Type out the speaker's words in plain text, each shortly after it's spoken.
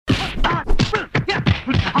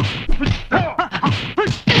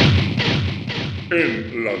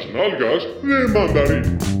Las nalgas de mandarín.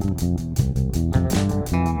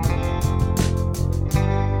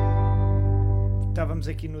 Estávamos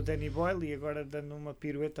aqui no Danny Boyle e agora dando uma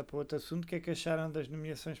pirueta para outro assunto. O que é que acharam das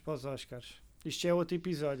nomeações para os Oscars? Isto já é outro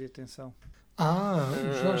episódio, atenção.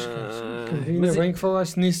 Os Oscars. Ainda bem que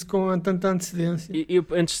falaste nisso com tanta antecedência. Eu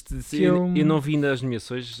antes de dizer, eu não vi nas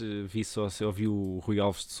nomeações, vi só, ouvi o Rui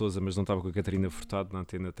Alves de Sousa, mas não estava com a Catarina Furtado na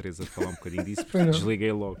Antena 3 a falar um bocadinho disso, porque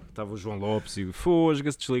desliguei logo. Estava o João Lopes e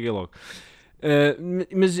fosga-se, desliguei logo.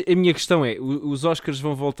 Mas a minha questão é, os Oscars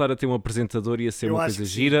vão voltar a ter um apresentador e a ser uma coisa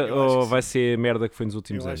gira, ou vai ser a merda que foi nos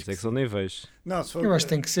últimos anos? É que eu nem vejo. Não, se for, eu acho que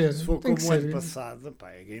tem que ser. Se for como o ano passado,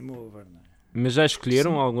 pá, é game over, não é? Mas já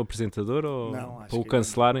escolheram algum apresentador ou não, para o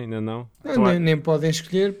cancelarem? Ainda não? Nem podem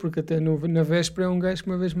escolher, porque até na véspera é um gajo que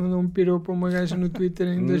uma vez mandou um pirou para uma gaja no Twitter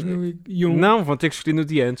em 2001. Não, vão ter que escolher no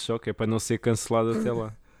dia antes, ok, para não ser cancelado até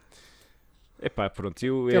lá. Epá, pronto,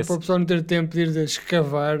 é para o pessoal não ter tempo de ir a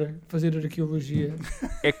escavar, fazer arqueologia.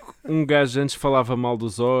 É que um gajo antes falava mal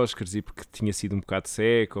dos Oscars e porque tinha sido um bocado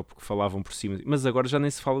seco ou porque falavam por cima, mas agora já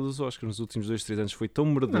nem se fala dos Oscars. Nos últimos 2-3 anos foi tão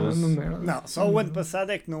merdoso. Não, só o ano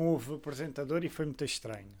passado é que não houve apresentador e foi muito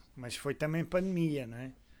estranho, mas foi também pandemia, não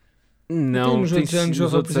é? Não, nos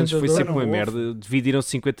outros anos foi sempre uma merda. Dividiram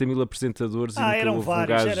 50 mil apresentadores e eram houve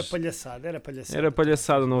vários, um gajo... Era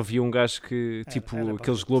palhaçada. Não havia um gajo que, era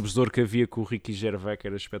aqueles Globos de Ouro que havia com o Ricky Gervais, que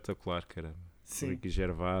era espetacular, que era o Ricky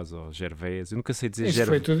Gervais ou Gervais, eu nunca sei dizer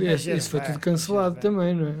Gervais. Isso foi tudo cancelado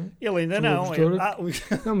também, não é? Ele ainda não.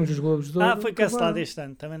 Não, mas os Globos de Ouro... foi cancelado este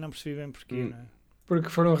ano, também não percebi bem porquê, não é? Porque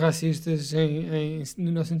foram racistas em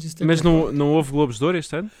 1970. Mas não houve Globos de Ouro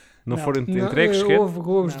este ano? Não foram entregues sequer? Houve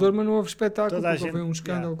Globos de Ouro, mas não houve espetáculo, porque houve um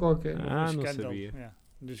escândalo qualquer. Não sabia.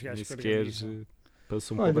 Dos gajos que organizam.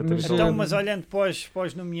 Passou completamente. Então, mas olhando para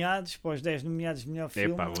os nomeados, para os 10 nomeados de melhor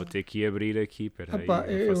filme... vou ter que abrir aqui,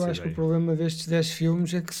 eu acho que o problema destes 10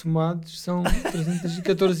 filmes é que somados são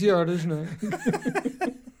 314 horas, não é?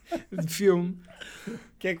 De filme.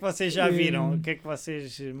 O que é que vocês já viram? O que é que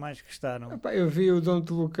vocês mais gostaram? Eu vi o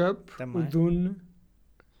Don't Look Up, também. O Dune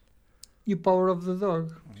e o Power of the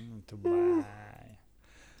Dog. Muito bem.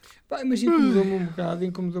 Mas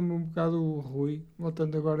incomodou-me um bocado o Rui,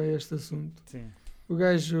 voltando agora a este assunto. Sim. O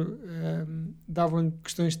gajo dava-lhe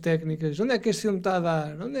questões técnicas. Onde é que este filme está a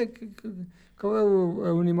dar? Qual é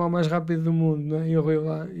o animal mais rápido do mundo? Não é? E o Rui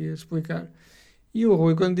lá ia explicar. E o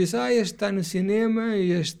Rui, quando disse, este está no cinema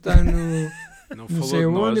e este está no... Não falou de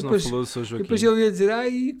nós, depois, não falou do seu Joaquim. Depois ele ia dizer,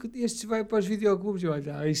 este vai para os videoclubes. E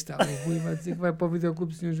olha, aí está, o Rui vai dizer que vai para o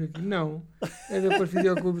videoclube do Sr. Joaquim. Não, é para os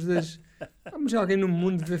videoclubes das... Mas alguém no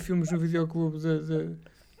mundo vê filmes no videoclube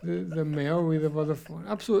da Mel e da Vodafone?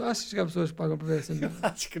 Achas que há pessoas que pagam para ver essa merda?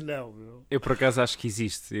 Acho que não, meu. Eu por acaso acho que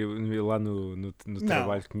existe. Eu lá no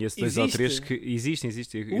trabalho conheço 2 ou 3 que existe.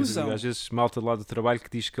 Às vezes malta lá do trabalho que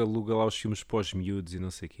diz que aluga lá os filmes pós-miúdos e não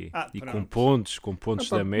sei o quê. E com pontos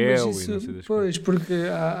da Mel e não sei das coisas. Porque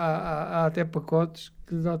há até pacotes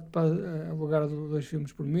que dá para alugar 2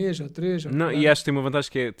 filmes por mês ou 3. Não, e acho que tem uma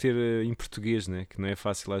vantagem que é ter em português, né? Que não é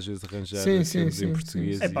fácil às vezes arranjar filmes em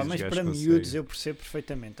português. Mas para miúdos eu percebo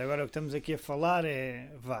perfeitamente. Agora o que estamos aqui a falar é,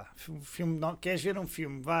 filme, queres ver um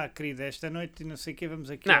filme? Vá, querida, esta noite e não sei o que, vamos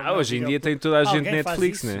aqui. Não, hoje em dia tem toda a gente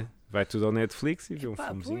Netflix, né? Vai tudo ao Netflix e vê um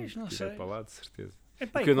filmezinho. Pois, não sei. Para lá, de certeza.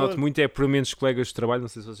 O que eu noto muito é, por menos colegas de trabalho, não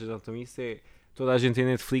sei se vocês já estão isso, é toda a gente tem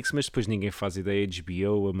Netflix, mas depois ninguém faz ideia de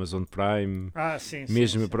HBO, Amazon Prime. Sim.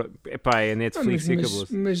 Mesmo, é Netflix e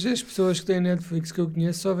acabou-se. Mas as pessoas que têm Netflix que eu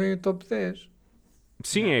conheço só veem o top 10.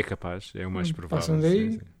 Sim, é capaz, é o mais provável. Passam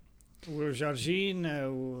daí. Sim. O Georgina,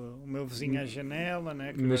 o meu vizinho à janela,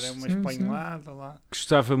 né? Que agora é uma espanholada lá.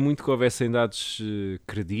 Gostava muito que houvessem dados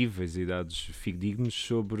credíveis e dados fidedignos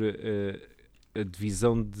sobre a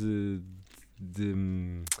divisão de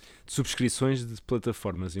subscrições de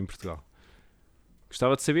plataformas em Portugal.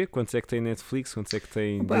 Gostava de saber quantos é que tem Netflix, quantos é que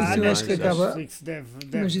tem Disney+. Acho que acaba... Netflix deve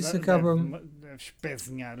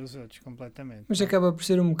espezinhar os outros completamente. Mas acaba por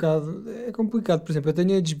ser um bocado... É complicado, por exemplo, eu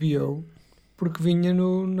tenho a HBO porque vinha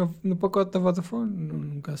no pacote da Vodafone.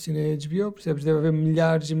 Nunca assinei a HBO, percebes? Deve haver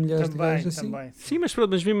milhares e milhares de gajos assim. Também. Sim, mas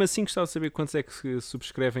pronto, mas mesmo assim gostava de saber quantos é que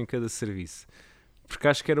subscrevem cada serviço. Porque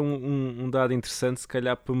acho que era um dado interessante, se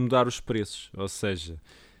calhar, para mudar os preços. Ou seja...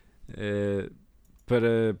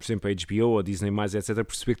 para, por exemplo, a HBO ou a Disney+, etc.,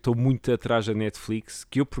 perceber que estou muito atrás da Netflix,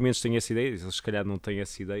 que eu, por menos, tenho essa ideia, eles se calhar não têm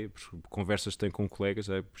essa ideia, por conversas que tenho com colegas,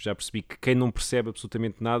 já percebi que quem não percebe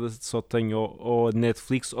absolutamente nada só tem ou a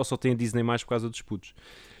Netflix ou só tem a Disney+, por causa dos putos.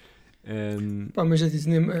 Mas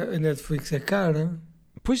a Netflix é cara.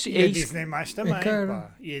 Pois e é a isso. Disney+, também,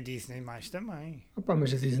 pá. E a Disney+, também.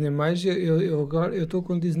 Mas a Disney+, eu estou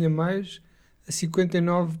com Disney+, a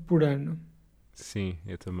 59 por ano. Sim,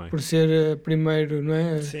 eu também. Por ser primeiro, não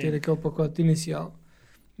é? Sim. Ter aquele pacote inicial.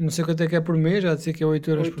 Não sei quanto é que é por mês, já de ser que é 8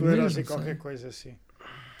 euros 8 por mês. euros não e sei. qualquer coisa assim.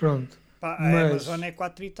 Pronto. Pá, a Mas- Amazon é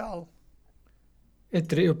 4 e tal.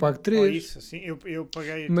 Eu pago Ou 3. isso, assim. Eu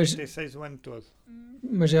paguei Mas- 36 o ano todo.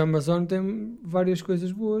 Mas a Amazon tem várias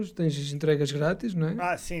coisas boas. Tens as entregas grátis, não é?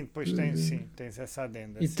 Ah, sim, depois tens essa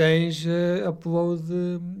adenda. E sim. tens upload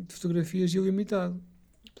de fotografias ilimitado.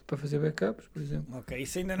 Para fazer backups, por exemplo. Ok,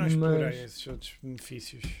 isso ainda não Mas- explorei, esses outros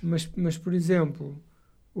benefícios. Mas por exemplo,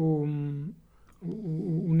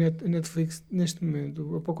 a Netflix, neste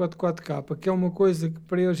momento, o pacote 4K, que é uma coisa que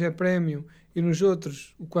para eles é prémio, e nos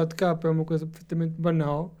outros o 4K é uma coisa perfeitamente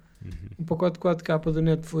banal. Um pacote 4K do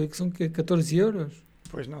Netflix são o quê? 14 euros?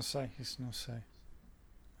 Pois não sei, isso não sei.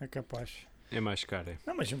 É capaz. É mais caro, é.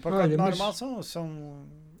 Não, mas um pacote Olha, mas- normal são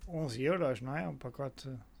 11 euros, não é? Um pacote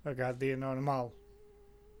HD normal.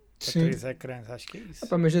 Para 3 ecrãs, acho que é isso.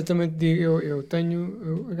 Epá, mas eu também te digo, eu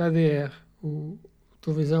tenho o HDR,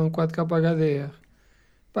 televisão 4K HDR.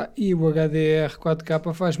 Pá, e o HDR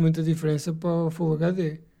 4K faz muita diferença para o Full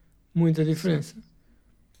HD. Muita diferença.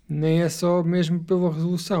 Nem é só mesmo pela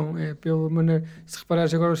resolução, é pela maneira. Se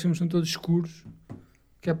reparares, agora os filmes são todos escuros,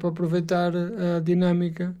 que é para aproveitar a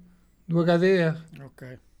dinâmica do HDR. Ok.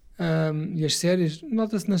 E as séries,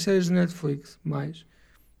 nota-se nas séries de Netflix, mais.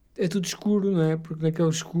 É tudo escuro, não é? Porque naquele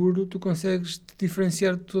escuro tu consegues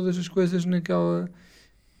diferenciar todas as coisas naquela.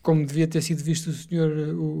 Como devia ter sido visto o senhor,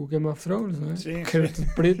 o Game of Thrones, não é? Sim, Que era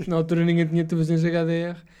tudo preto, na altura ninguém tinha televisões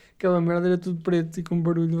HDR, aquela merda era tudo preto e com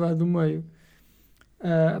barulho lá do meio.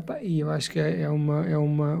 Pá, e eu acho que é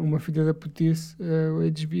uma filha da putice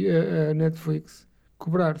a Netflix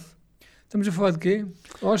cobrar-se. Estamos a falar de quê?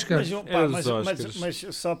 Oscars? Mas, os Oscars.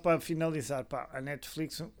 mas só para finalizar, pá, a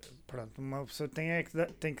Netflix, pronto, uma pessoa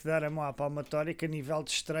tem que dar a mão à palmatória, que a nível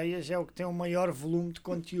de estreias é o que tem o maior volume de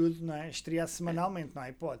conteúdo, não é? Estrear semanalmente, não há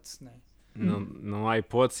hipótese, não é? Não há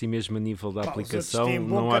hipótese, e mesmo a nível da Pá, os aplicação outros têm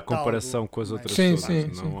bom não há catálogo, comparação com as mas- outras Sim, todas. sim,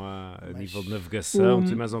 Não sim. há a Mas- nível de navegação,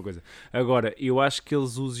 tem mais uma coisa. Agora, eu acho que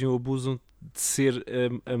eles usam ou abusam de ser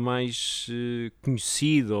a mais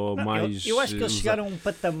conhecida ou Não, mais. eu acho que eles usada. chegaram a um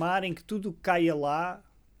patamar em que tudo o que caia lá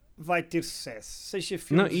vai ter sucesso. Seja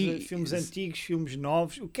filmes, filmes antigos, filmes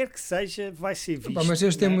novos, o que quer que seja, vai ser visto. Pá, mas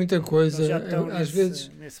eles têm não é? muita coisa. Eles já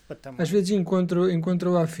estão nesse patamar. Às vezes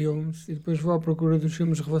encontro lá filmes e depois vou à procura dos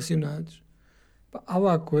filmes relacionados. Pá, há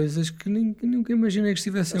lá coisas que nunca imaginei que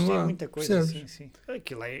estivessem Eles têm lá. muita coisa, percebes? sim.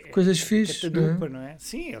 Aquilo é Coisas fixes. não é? catadupa, não é?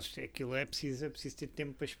 Sim, aquilo é preciso ter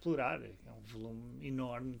tempo para explorar. É um volume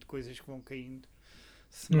enorme de coisas que vão caindo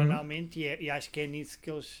semanalmente e acho que é nisso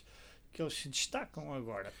que eles se destacam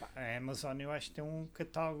agora. Pá, a Amazon eu acho que tem um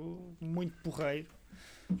catálogo muito porreiro,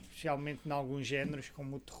 especialmente em alguns géneros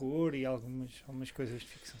como o terror e algumas coisas de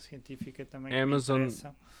ficção científica também. A que me Amazon-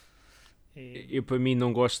 interessam. Eu, para mim,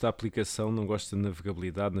 não gosto da aplicação, não gosto da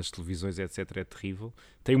navegabilidade nas televisões, etc. É terrível.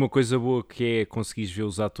 Tem uma coisa boa que é conseguires ver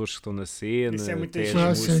os atores que estão na cena, Isso é muito até giro.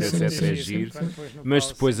 as sim, músicas, sim, etc. sim, É sim, giro. Quando pões no Mas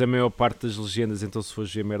pause, depois a maior parte das legendas, então se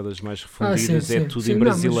fores ver merdas mais refundidas, sim, é sim. tudo Sim, em não,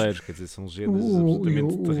 mas brasileiro, quer dizer, são legendas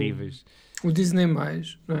absolutamente terríveis. O Disney+, não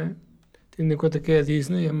é? Tendo em conta que é a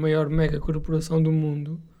Disney, a maior mega corporação do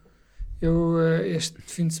mundo, eu este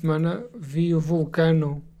fim de semana vi o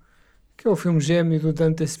Volcano, que é o filme gêmeo do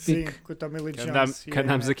Dante Sim, Speak. com o Tommy Lee Que Jones. que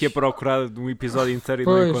andámos aqui a procurar de um episódio inteiro e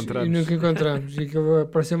não Pois, encontramos. e nunca encontramos. E aquilo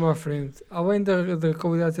apareceu-me à frente. Além da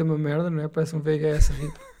qualidade ser uma merda, não é? Parece um VHS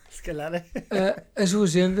rico. Se calhar é. As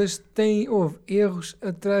legendas houve erros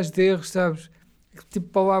atrás de erros, sabes? Tipo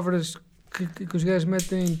palavras que os gajos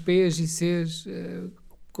metem em P's e C's,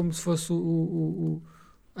 como se fosse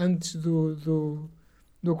antes do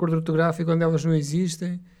acordo ortográfico, quando elas não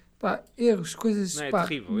existem. Pá, erros, coisas. Não, é pá,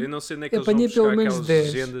 terrível. Eu não sei onde é que eles vão apanhei buscar pelo menos aquelas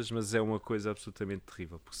 10. legendas, mas é uma coisa absolutamente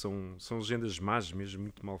terrível, porque são legendas más mesmo,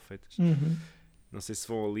 muito mal feitas. Uhum. Não sei se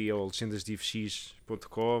vão ali ao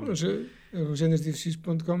legendasdivx.com. Mas as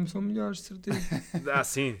legendasdivx.com são melhores, de certeza.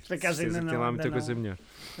 Sim, Por acaso certeza ainda que tem lá não, muita ainda coisa não. melhor.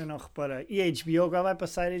 Eu não reparei. E a HBO agora vai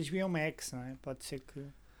passar a HBO Max, não é? Pode ser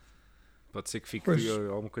Pode ser que fique Pois.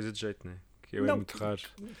 alguma coisa de jeito, não é? Que é Não, muito raro.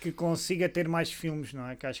 que consiga ter mais filmes, não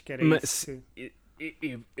é? Que acho que era Mas- isso.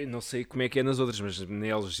 Eu não sei como é que é nas outras, mas na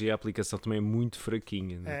LG a aplicação também é muito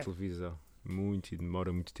fraquinha na É. televisão. Muito, e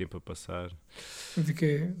demora muito tempo a passar. De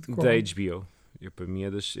quê? De qual? Da HBO. Para mim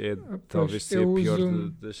Pois, talvez ser a eu pior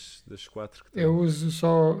uso- das quatro que tem. Eu uso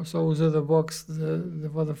só uso a da box da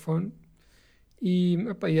Vodafone e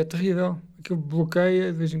é terrível. Aquilo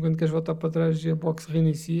bloqueia, de vez em quando queres voltar para trás e a box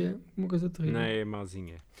reinicia. Uma coisa terrível. Não é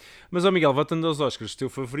mauzinha. Mas, ó Miguel, voltando aos Oscars, o teu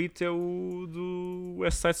favorito é o do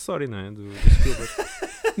West Side Story, não é? Do Spielberg.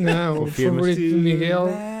 Não, o Confirmas? favorito do Miguel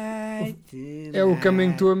é o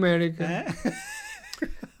Coming to America. Hã?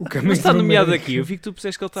 O Mas Caminho está do nomeado Meio. aqui. Eu vi que tu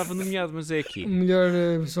puseste que ele estava nomeado, mas é aqui. Melhor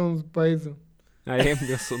som de peido. Ah, é?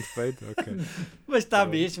 Melhor som de peito? Ok. Mas está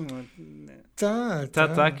mesmo.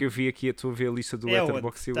 Tá. Que eu vi aqui, estou a ver a lista do É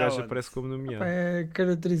Letterboxd e o onde? gajo Tá aparece como nomeado. É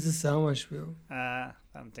caracterização, acho eu.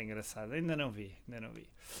 Está muito engraçado. Ainda não vi.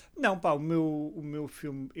 Não, pá, o meu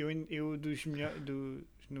filme, eu dos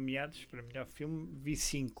nomeados para melhor filme, vi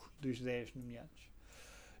 5 dos 10 nomeados.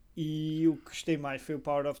 E o que gostei mais foi o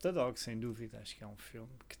Power of the Dog, sem dúvida. Acho que é um filme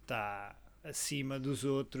que está acima dos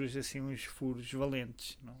outros, assim, uns furos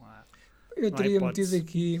valentes. Não há. Eu Não há teria hipótese.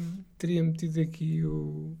 metido aqui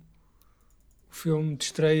o filme de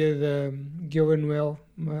estreia da Gillian Well,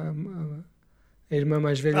 a irmã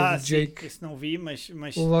mais velha de Jake. Sim, esse não vi, mas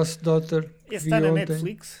O Lost Daughter, que esse vi está na ontem.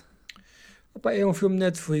 Netflix. Opa, é um filme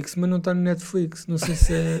Netflix, mas não está no Netflix. Não sei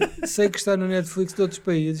se é... Sei que está no Netflix de outros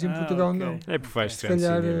países, em Portugal ok. não. É porque vai Se estrear no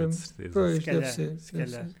calhar, cinema, de certeza. pois, Se calhar, deve ser. se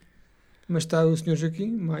deve calhar. ser. Mas está o Sr.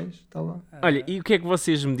 Joaquim, está lá. Olha, e o que é que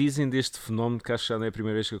vocês me dizem deste fenómeno, que acho que já não é a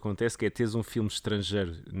primeira vez que acontece, que é teres um filme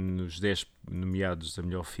estrangeiro nos 10 nomeados a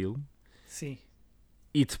melhor filme, Sim.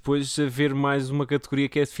 e depois haver mais uma categoria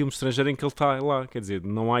que é de filme estrangeiro em que ele está lá. Quer dizer,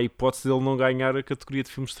 não há hipótese dele não ganhar a categoria de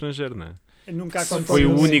filme estrangeiro, não é? Nunca Só aconteceu. foi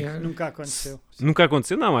o único- Nunca aconteceu. Nunca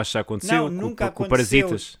aconteceu? Não, acho que já aconteceu. Não, nunca com aconteceu.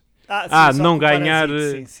 Parasitas. Sim, só não com o ganhar,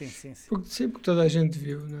 Parasite, sim. Porque toda a gente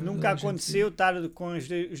viu. Não é? Nunca Toda a gente aconteceu estar com as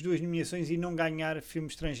duas nomeações e não ganhar filme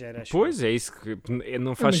estrangeiro. Acho. Pois, é isso que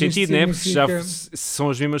não faz mas isto sentido, né? Porque já significa- são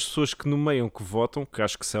as mesmas pessoas que nomeiam que votam, que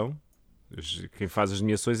acho que são. Quem faz as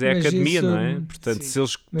nomeações é a Mas academia, isso- não é? Portanto, sim. se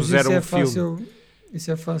eles Mas puseram isso é o filme. fácil,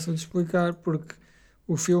 isso é fácil de explicar, porque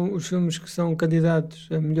os filmes que são candidatos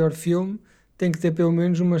a melhor filme têm que ter pelo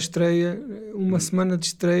menos uma estreia, uma semana de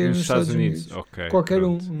estreia nos Estados Unidos. Ok, Qualquer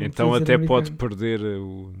pronto. um, não Então precisa até ser pode americano. perder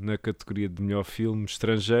na categoria de melhor filme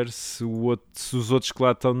estrangeiro se os outros que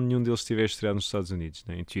lá estão, nenhum deles estiver estreado nos Estados Unidos,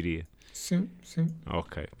 né? Em teoria. Sim.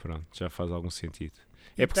 Ok, pronto, já faz algum sentido.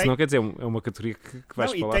 É porque tem- senão, quer dizer, é uma categoria que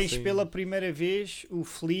vais Não, para e lá tens sem- pela primeira vez o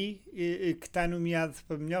Flea, que está nomeado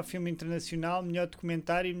para melhor filme internacional, melhor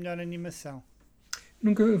documentário e melhor animação.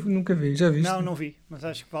 Nunca vi, já viste? Não vi, mas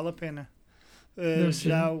acho que vale a pena. Deve ser.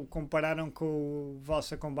 Já o compararam com o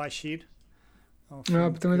Valsa com Bashir. É um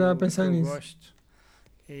filme também estava a que pensar eu nisso. gosto.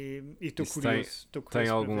 E estou Isso curioso. Estou Tem curioso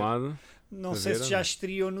para algum ver. lado? Não para sei ver, se ou já não?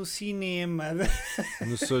 estreou no cinema.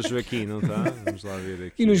 No Sou Joaquim, não está? Vamos lá ver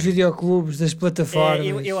aqui. E nos videoclubes das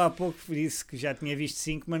plataformas. Eu há pouco disse que já tinha visto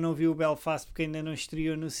 5, mas não vi o Belfast porque ainda não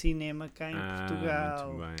estreou no cinema cá em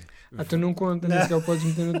Portugal. Muito bem. Tu não conta, nem sequer o podes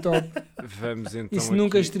meter no top. Vamos então E se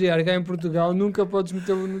nunca aqui. estrear cá em Portugal, nunca podes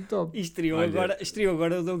metê-lo no top. E estreou Olha.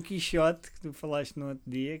 agora o Dom Quixote, que tu falaste no outro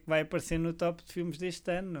dia, que vai aparecer no top de filmes deste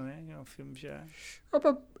ano, não é? É um filme já.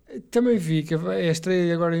 Opa, também vi que é a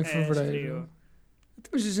estreia agora em estreou. fevereiro.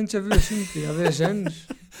 Mas a gente já viu assim que há 10 anos.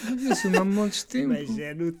 Eu vi assim há montes de tempo. Mas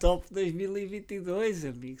é no top 2022,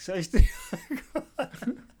 amigo. Só estreou.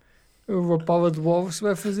 A Paula de Wolves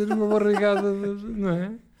vai fazer uma barrigada, não é?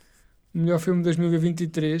 O melhor filme de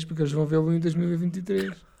 2023, porque eles vão vê-lo em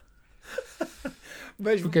 2023.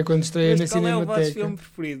 Mas, Porque é quando estreia na mas qual é o vosso Cinemateca. filme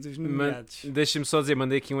preferido dos nomeados? Deixem-me só dizer,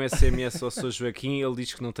 mandei aqui um SMS ao Sou Joaquim, ele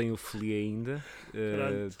diz que não tem o Flea ainda.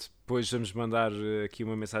 Pronto. Depois vamos mandar aqui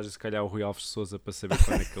uma mensagem, se calhar, ao Rui Alves de Sousa para saber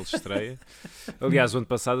quando é que ele estreia. Aliás, o ano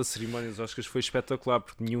passado a cerimónia dos Oscars foi espetacular,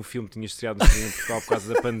 porque nenhum filme tinha estreado no cinema em Portugal por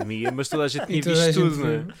causa da pandemia, mas toda a gente tinha E toda a visto gente tudo, não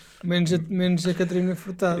é? viu. Menos a Catarina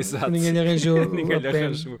Furtado. Exato. Que ninguém lhe arranjou Ninguém a lhe pena.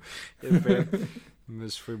 arranjou a pena.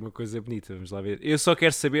 Mas foi uma coisa bonita, vamos lá ver. Eu só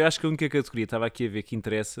quero saber, acho que a única categoria, estava aqui a ver que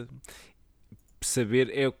interessa,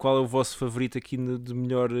 saber qual é o vosso favorito aqui de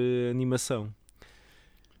melhor animação.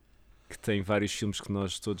 Que tem vários filmes que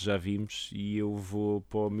nós todos já vimos e eu vou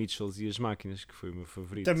para o Mitchells e as Máquinas, que foi o meu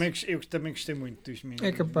favorito. Eu também gostei muito dos meninos.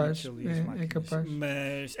 É capaz, Mitchell e as é Máquinas. capaz.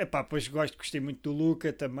 Mas, pois gostei muito do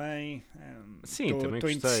Luca também. Sim, também Estou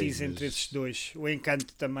gostei, indeciso mas- entre esses dois. O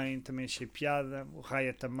Encanto também achei piada. O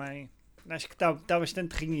Raya também. Acho que está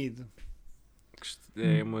bastante renhido.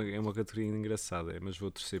 É uma categoria engraçada, mas vou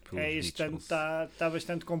torcer pelos Este ano Mitchells. está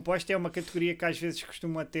bastante composto. É uma categoria que às vezes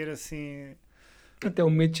costuma ter assim. Até o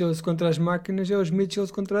Mitchells contra as máquinas é os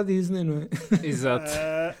Mitchells contra a Disney, não é? Exato.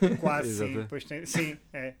 Quase sim. Exato. Pois sim,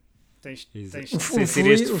 é. Tens, Exato. tens, Sem ser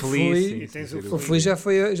Flea- este o feliz. Flea- sim, e tens sem o ser O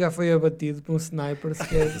Flea já foi abatido por um sniper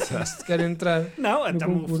se quer entrar. Não, até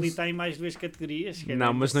o concurso. Flea está em mais duas categorias. que é Não,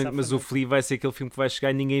 bem mas o safado. Flea vai ser aquele filme que vai chegar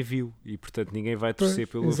e ninguém viu. E portanto ninguém vai torcer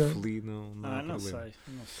Pois, pelo exato. Flea, não há Não problema. sei,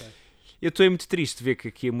 não sei. Eu estou muito triste de ver que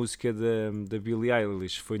aqui a música da Billie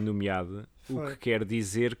Eilish foi nomeada, o Foi. que quer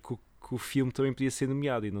dizer que que o filme também podia ser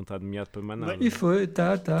nomeado e não está nomeado para mais nada. E foi,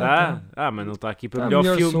 tá. Mas não está aqui para Tá,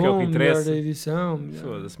 melhor filme, som, que é o que interessa. melhor edição.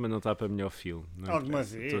 Foda-se, mas não está para melhor filme. Não Alguma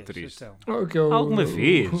interessa. vez. Estou triste. Então. Alguma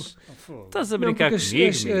vez? Estás a brincar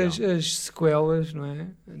comigo, as sequelas, não é?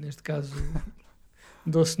 Neste caso,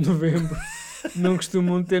 Doce de Novembro, não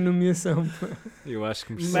costumam ter nomeação. Eu acho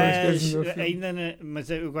que Mas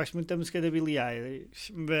eu gosto muito da música da Billie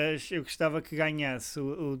Eilish, mas eu gostava que ganhasse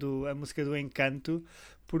a música do Encanto,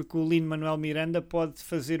 porque o Lin-Manuel Miranda pode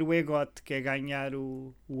fazer o EGOT, que é ganhar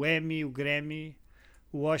o Emmy, o Grammy,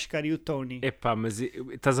 o Oscar e o Tony. Epá, mas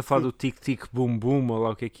estás a falar do Tic Tic Boom Boom ou lá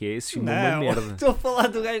o que é? Esse filme é uma merda. Estou a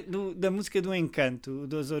falar da música do Encanto,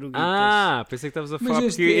 dos Oruguitas. Pensei que estavas a falar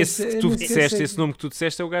porque esse nome que tu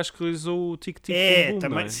disseste é o gajo que realizou o Tic Tic Boom Boom.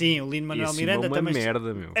 Também, não é? Sim, o Lin-Manuel Miranda também. É uma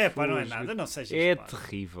merda, meu. Não é nada, não seja É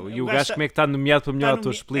terrível. E o gajo como é que está nomeado para melhor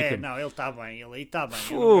ator, explica-me. Não, ele está bem, ele aí está bem.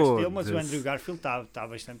 Eu não gosto dele, mas o Andrew Garfield está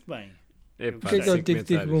bastante bem. O que é o Tic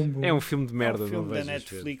Tic Boom Boom? É um filme de merda. É um filme da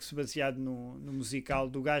Netflix baseado no musical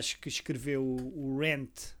do gajo que escreveu o Rent,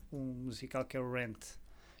 um musical que é o Rent.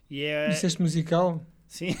 Disseste musical?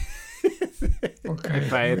 Sim. Ok.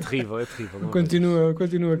 É terrível. Continua,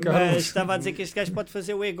 Carlos. Mas estava a dizer que este gajo pode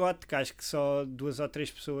fazer o EGOT, que acho que só 2 ou 3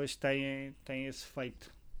 pessoas têm esse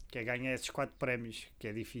feito, que é ganhar esses 4 prémios, que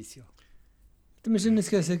é difícil. Mas eu nem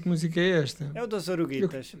sequer sei que música é esta. É o dos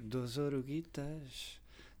Oruguitas. Dos Oruguitas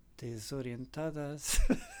desorientadas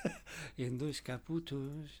em 2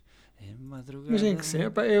 caputos em madrugada. Mas em que sim?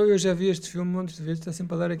 Eu já vi este filme montes de vezes, está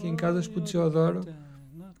sempre a dar aqui em casa, os putos eu adoro.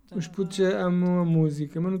 Os putos amam a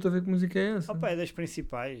música, mas não estou a ver que música é essa. É das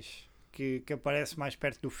principais, que aparece mais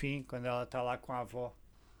perto do fim, quando ela está lá com a avó.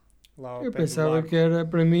 Lá eu pensava que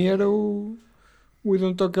para mim era o We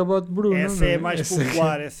Don't Talk About Bruno. Essa é mais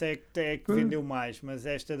popular, essa é que vendeu mais, mas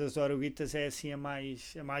esta das Oruguitas é assim a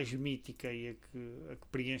mais mítica e a que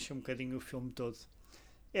preenche um bocadinho o filme todo.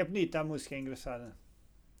 É bonita a música, é engraçada.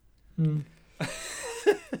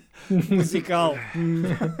 Musical.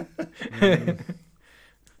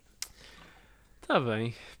 Está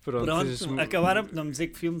bem, pronto. Acabaram por não me dizer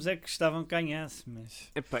que filmes é que gostavam que ganhasse,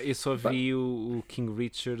 mas... eu só vi o King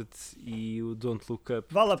Richard e o Don't Look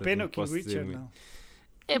Up. Vale a pena o King Richard, não?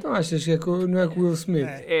 Então achas que não é com o Will Smith?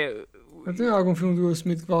 Tem algum filme do Will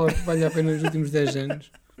Smith que vale a pena nos últimos 10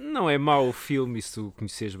 anos? Não é mau o filme, e se tu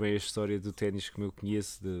conheces bem a história do ténis como eu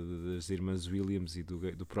conheço, das irmãs Williams e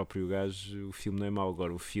do próprio gajo, o filme não é mau.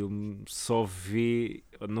 Agora, o filme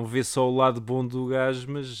não vê só o lado bom do gajo,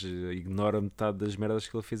 mas ignora metade das merdas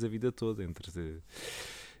que ele fez a vida toda, entre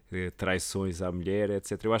traições à mulher,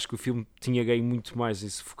 etc. Eu acho que o filme tinha ganho muito mais em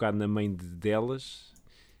se focar na mãe delas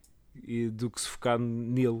do que se focar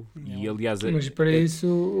nele. E, aliás, mas para isso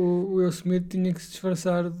o Will Smith tinha que se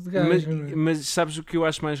disfarçar de gajo, não é? Mas sabes o que eu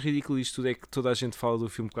acho mais ridículo disto tudo? É que toda a gente fala do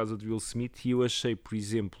filme por causa do Will Smith, e eu achei, por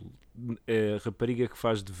exemplo, a rapariga que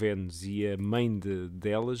faz de Venus e a mãe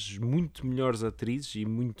delas muito melhores atrizes e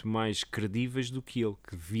muito mais credíveis do que ele,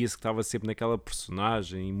 que via-se que estava sempre naquela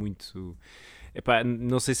personagem e muito...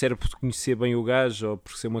 não sei se era por conhecer bem o gajo ou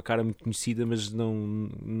por ser uma cara muito conhecida, mas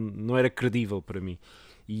não era credível para mim.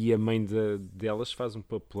 E a mãe delas faz um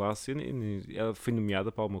papelaço. Ela foi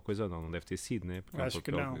nomeada para alguma coisa ou não? Não deve ter sido, né? Porque acho que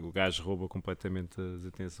não. O gajo rouba completamente as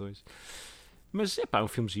atenções. Mas é um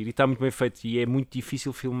filme giro e está muito bem feito. E é muito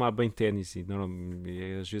difícil filmar bem ténis.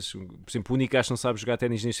 Às vezes, por exemplo, o único gajo que não sabe jogar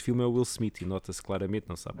ténis neste filme é o Will Smith. E nota-se claramente,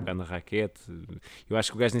 não sabe pegar na raquete. Eu acho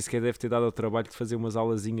que o gajo nem sequer deve ter dado ao trabalho de fazer umas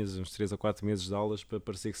aulazinhas, uns 3 ou 4 meses de aulas, para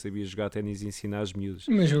parecer que sabia jogar ténis e ensinar as miúdas.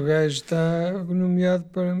 Mas o gajo está nomeado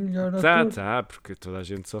para melhor ator. Está, porque toda a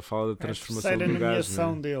gente só fala da transformação do gajo. A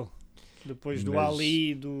nomeação dele. Depois do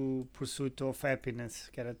Ali e do Pursuit of Happiness,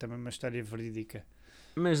 que era também uma história verídica.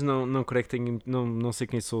 Mas não creio que tenha... Não sei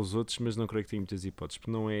quem são os outros, mas não creio que tenha muitas hipóteses.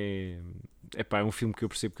 Porque não é... É um filme que eu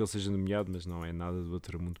percebo que ele seja nomeado, mas não é nada do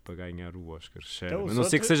outro mundo para ganhar o Oscar. Então, a não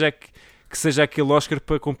ser que seja aquele Oscar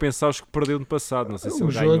para compensar os que perdeu no passado. Não sei se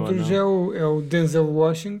ele ganhou ou não. Os outros é o Denzel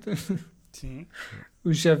Washington. Sim.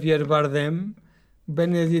 O Javier Bardem.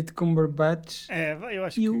 Benedict Cumberbatch. Eu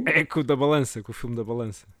acho que... É com o filme da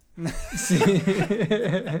balança. Sim.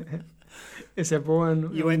 Esse é para o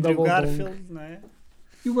ano. E o Andrew Garfield, não é?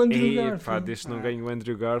 E o Andrew Garfield. Desde não ganho o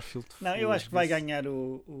Andrew Garfield. Não, eu acho que vai ganhar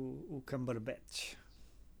o Cumberbatch.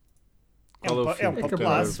 É um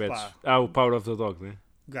papelaço, pá. O Power of the Dog, né?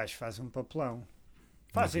 O gajo faz um papelão.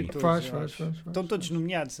 Fazem todos. Faz. Estão todos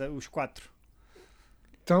nomeados, os 4.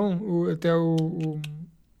 Então, até o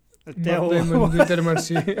Até Matt Damon do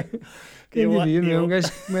Intermarché. Quem diria, não é? Um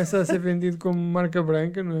gajo que começa a ser vendido como marca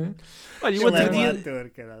branca, não é? Olha,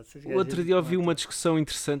 o outro dia ouvi uma discussão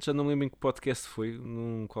interessante, já não me lembro em que podcast foi,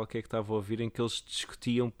 num qualquer que estava a ouvir, em que eles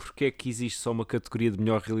discutiam porque é que existe só uma categoria de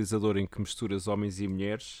melhor realizador em que misturas homens e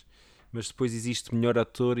mulheres, mas depois existe melhor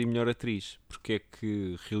ator e melhor atriz. Porque é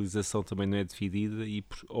que realização também não é dividida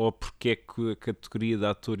ou porque é que a categoria de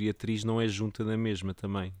ator e atriz não é junta na mesma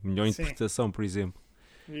também? Melhor interpretação, por exemplo.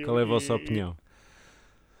 Qual é a vossa opinião?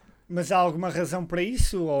 Mas há alguma razão para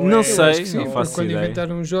isso? Ou não sei, sim, não faço quando ideia.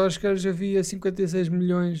 inventaram os Oscars havia 56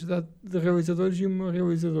 milhões de realizadores e uma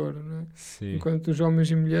realizadora, não é? Sim. Enquanto os homens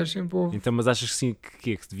e mulheres sempre houve. Então, mas achas que sim,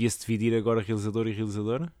 que devia-se dividir agora realizador e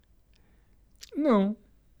realizadora? Não,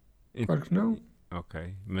 claro que não.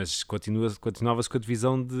 Ok, mas continuavas com a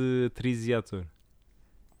divisão de atriz e ator?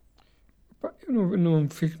 Eu não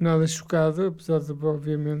fico nada chocado, apesar de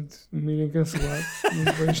obviamente me irem cancelar.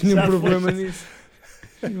 Não vejo nenhum problema nisso.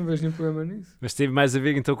 Não vejo nenhum problema nisso. Mas teve mais a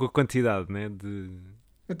ver então com a quantidade, né?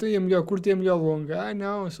 Então e a melhor curta e a melhor longa?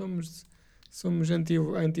 Não, somos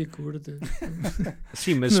anti-curta.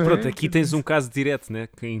 Sim, mas não pronto, aqui tens um caso direto, né?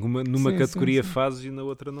 Que numa categoria fazes e na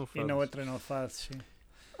outra não fazes. E na outra não fazes, sim.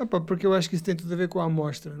 Porque eu acho que isso tem tudo a ver com a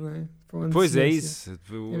amostra, não é? Pois é isso.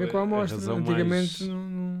 Tem a ver com a amostra. Antigamente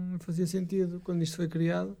não fazia sentido quando isto foi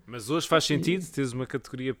criado. Mas hoje faz sentido teres uma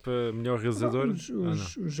categoria para melhor realizador?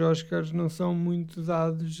 Os Oscars não são muito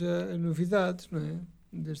dados a novidades, não é?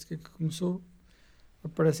 Desde que começou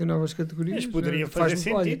aparecem novas categorias. Mas poderia fazer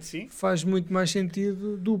sentido, sim. Faz muito mais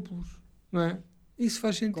sentido duplos, não é? Isso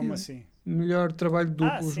faz sentido. Como assim? Melhor trabalho de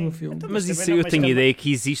duplos no filme. Então, mas isso eu tenho ideia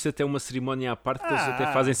que existe até uma cerimónia à parte que eles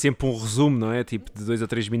até fazem sempre um resumo, não é? Tipo de 2 a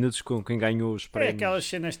 3 minutos com quem ganhou os prémios. É aquelas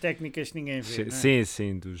cenas técnicas que ninguém vê, não Sim, é?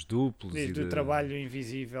 sim, dos duplos. Desde o trabalho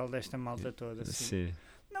invisível desta malta toda. Assim. Sim.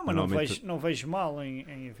 Não, mas não vejo mal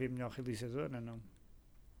em haver melhor realizadora, não.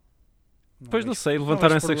 Pois não sei,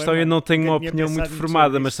 levantaram essa questão e eu não tenho uma opinião muito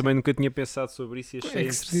formada, mas também nunca tinha pensado sobre isso e achei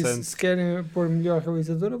interessante. Se querem pôr melhor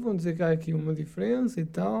realizadora, vão dizer que há aqui uma diferença e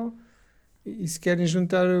tal. E se querem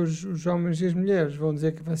juntar os homens e as mulheres, vão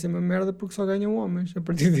dizer que vai ser uma merda porque só ganham homens a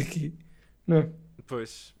partir daqui. Não é?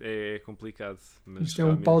 Pois, é complicado. Mas isto é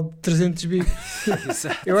um pau de 300 bicos.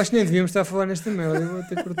 Eu acho que nem devíamos estar a falar nesta merda. Eu vou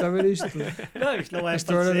ter que cortar a ver isto tudo. Não, isto não vai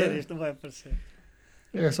aparecer. Isto não vai aparecer.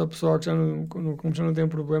 É só o pessoal que já não tem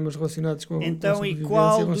problemas relacionados com então, com a e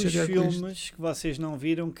qual dos filmes que vocês não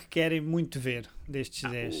viram que querem muito ver destes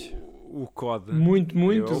 10? O Coda. Muito.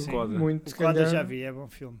 O Coda. Muito, o Coda já vi, é bom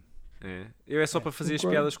filme. É. Eu é só para fazer as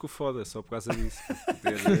piadas com o Foda, só por causa disso.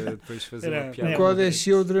 Para poder depois fazer uma piada. O Coda é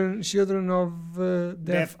Children of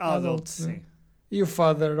Deaf Adults. Sim. E o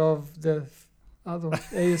Father of Deaf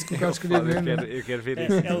Adults. É esse que o Carlos queria ver. Eu quero ver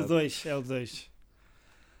isso. É o 2.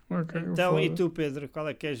 Okay, então, e tu, Pedro, qual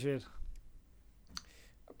é que queres ver?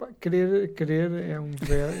 Querer é um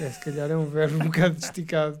verbo, se calhar é um verbo um bocado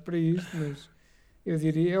esticado para isto, mas eu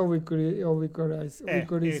diria é o Licorice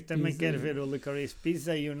eu também quero ver o Licorice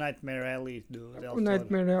Pizza e o Nightmare Alley do Del Toro. O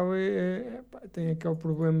Nightmare Alley tem aquele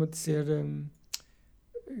problema de ser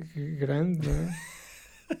grande, não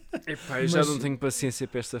é? Eu já não tenho paciência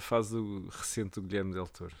para esta fase recente do Guilherme Del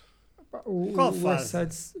Toro. Qual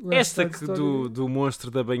fase? Esta do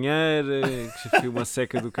monstro da banheira, que foi uma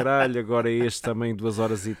seca do caralho, agora este também 2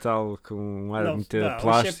 horas e tal, com um ar muito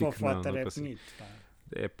plástico. O Shape of Water é bonito.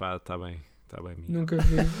 Está bem. Nunca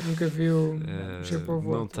vi o Shape of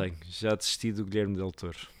Water. Não tenho, já desisti do Guilherme Del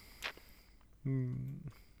Toro.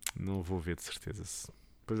 Não vou ver de certeza.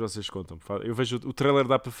 Depois vocês contam. Eu vejo o trailer,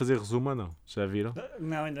 dá para fazer resumo ou não? Já viram?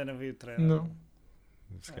 Não, ainda não vi o trailer. Não.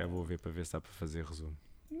 Se calhar vou ver para ver se dá para fazer resumo.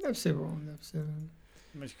 Deve ser bom, deve ser.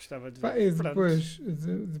 Mas gostava de ver. E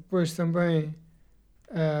depois também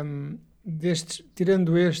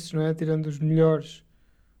tirando estes, não é? Tirando os melhores,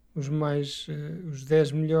 os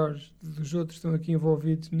 10 melhores dos outros estão aqui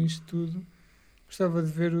envolvidos nisto tudo. Gostava de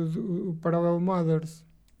ver o Parallel Mothers.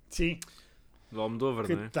 Sim. Do Almodóvar,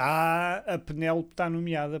 não é? A Penélope está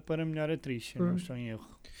nomeada para melhor atriz, eu não estou em erro.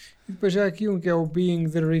 E depois já há aqui um que é o Being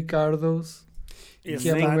the Ricardos. Esse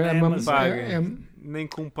nem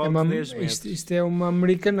com um pau de 10 metros. Isto é uma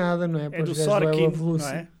americanada, não é? É do Sorkin, não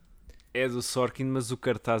é? É do Sorkin, mas o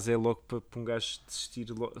cartaz é logo para um gajo desistir.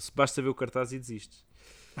 Basta ver o cartaz e desistes.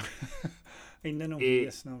 Ainda não vi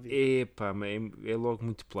esse, não vi. É logo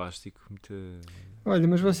muito plástico. Olha,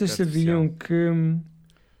 mas vocês sabiam que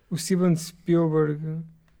o Steven Spielberg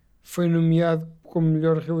foi nomeado como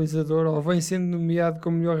melhor realizador, ou vem sendo nomeado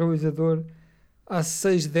como melhor realizador há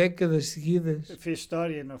 6 décadas seguidas? Fez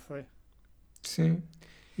história, não foi? Sim.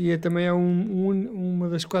 E também é uma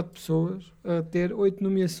das 4 pessoas a ter 8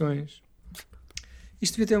 nomeações.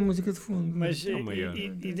 Isto devia ter uma música de fundo. Mas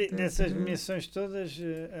dessas nomeações todas,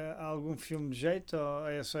 há algum filme de jeito ou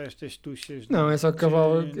é só estas tuchas? Não, é só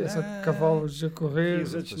cavalos a correr.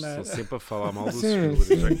 Estou sempre a falar mal do Spielberg.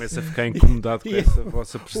 Já começo a ficar incomodado com essa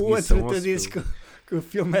vossa perseguição. O outro disse que o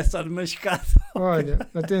filme é só de mascado. Olha,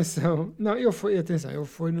 atenção. Não, ele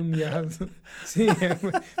foi nomeado. Sim,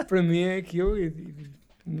 para mim é aquilo.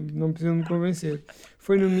 Não precisa me convencer.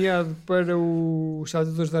 Foi nomeado para os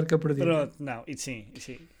Saltadores da Arca Perdida. Pronto, não, sim.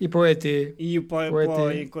 E para o ET. E para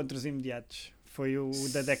o Encontros Imediatos. Foi o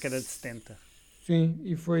da década de 70. Sim,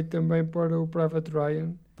 e foi também para o Private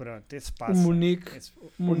Ryan. Pronto, esse passa. O Munique.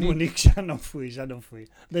 O Munique já não fui.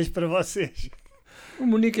 Deixo para vocês. O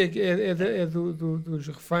Munique é dos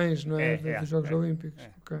reféns, não é? Dos Jogos Olímpicos.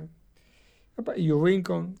 Okay. E o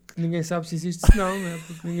Lincoln, que ninguém sabe se existe, se não, né?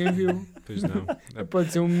 Porque ninguém viu. Pois não.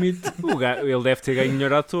 Pode ser um mito. Ele deve ter ganho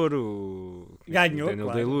melhor ator, ganhou, o Daniel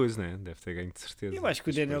claro. Day-Lewis, né? Deve ter ganho de certeza. Eu acho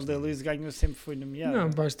que o Daniel Day-Lewis ganhou, sempre foi nomeado.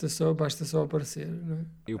 Não, basta só aparecer, não é?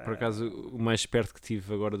 Eu, por acaso, o mais perto que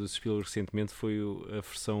tive agora do Spielberg recentemente foi a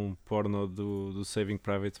versão porno do Saving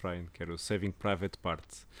Private Ryan, que era o Saving Private Part.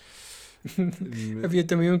 Havia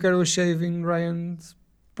também um que era o Shaving Ryan's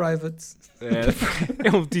Private.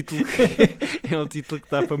 É um título que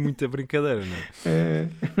dá para muita brincadeira, não é?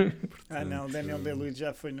 Portanto, não, o Daniel Day-Lewis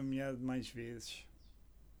já foi nomeado mais vezes.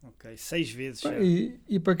 Ok, 6 vezes já.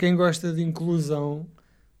 E para quem gosta de inclusão,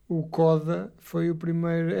 o Coda foi é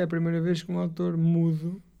a primeira vez que um autor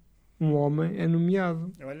mudo, um homem, é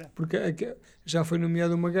nomeado. Olha. Porque já foi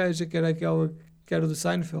nomeada uma gaja que era aquela que era do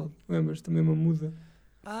Seinfeld, lembras? Também uma muda.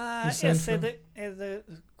 Essa é da.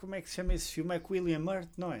 Como é que se chama esse filme? É com William Hurt,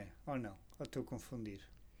 não é? Ou não? Ou estou a confundir?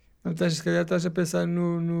 Não, se calhar estás a pensar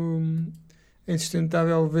no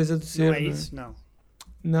Insustentável Leveza do Ser. Não é isso, não.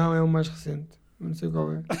 Não, é o mais recente. Não sei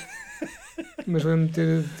qual é. Mas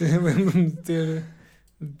lembro-me de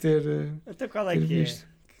ter até qual é que visto.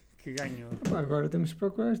 Que ganhou? Agora temos que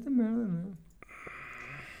procurar esta merda, não é?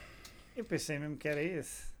 Eu pensei mesmo que era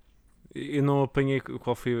esse. Eu não apanhei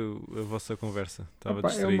qual foi a vossa conversa. Estava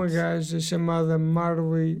distraído. É uma gaja chamada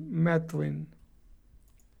Marlee Matlin.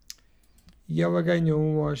 E ela ganhou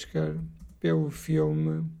um Oscar pelo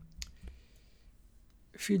filme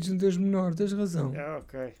Filhos de um Deus Menor. Tens razão.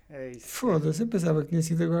 Ok, é isso. Foda-se, eu pensava que tinha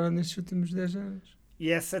sido agora nestes últimos 10 anos. E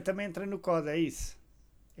essa também entra no Coda, é isso?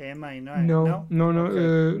 É a mãe, não é? Não,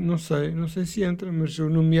 okay. Não sei se entra, mas o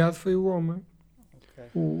nomeado foi o homem. Okay.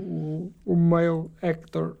 O male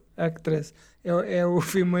actress. É o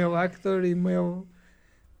female actor e male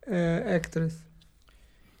actress.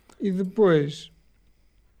 E depois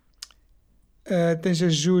tens a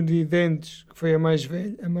Judi Dench, que foi a mais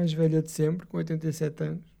velha de sempre, com 87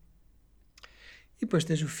 anos. E depois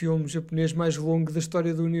tens o filme japonês mais longo da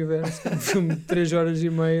história do universo, que é um filme de 3 horas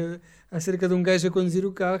e meia, acerca de um gajo a conduzir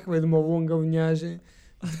o carro, que veio de uma longa linhagem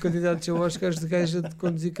de candidatos a Oscars de gajo a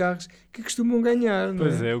conduzir carros, que costumam ganhar, não é?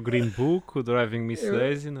 Pois é, o Green Book, o Driving Miss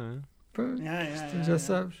Daisy, não é? Já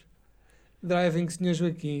sabes. Driving Sr.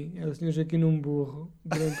 Joaquim. É o Sr. Joaquim num burro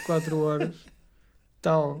durante 4 horas.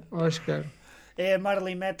 Tal, Oscar. É a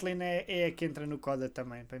Marlee Matlin, é a que entra no Coda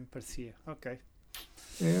também, bem me parecia. Ok.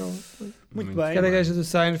 Muito bem. Era a gaja do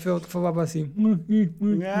Seinfeld que falava assim.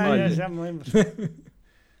 Já me lembro.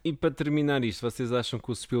 E para terminar isto, vocês acham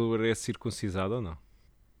que o Spielberg é circuncisado ou não?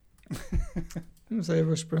 Não sei, eu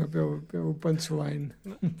vou esperar pelo punchline.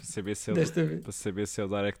 Para saber se é o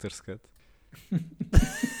Director's Cut.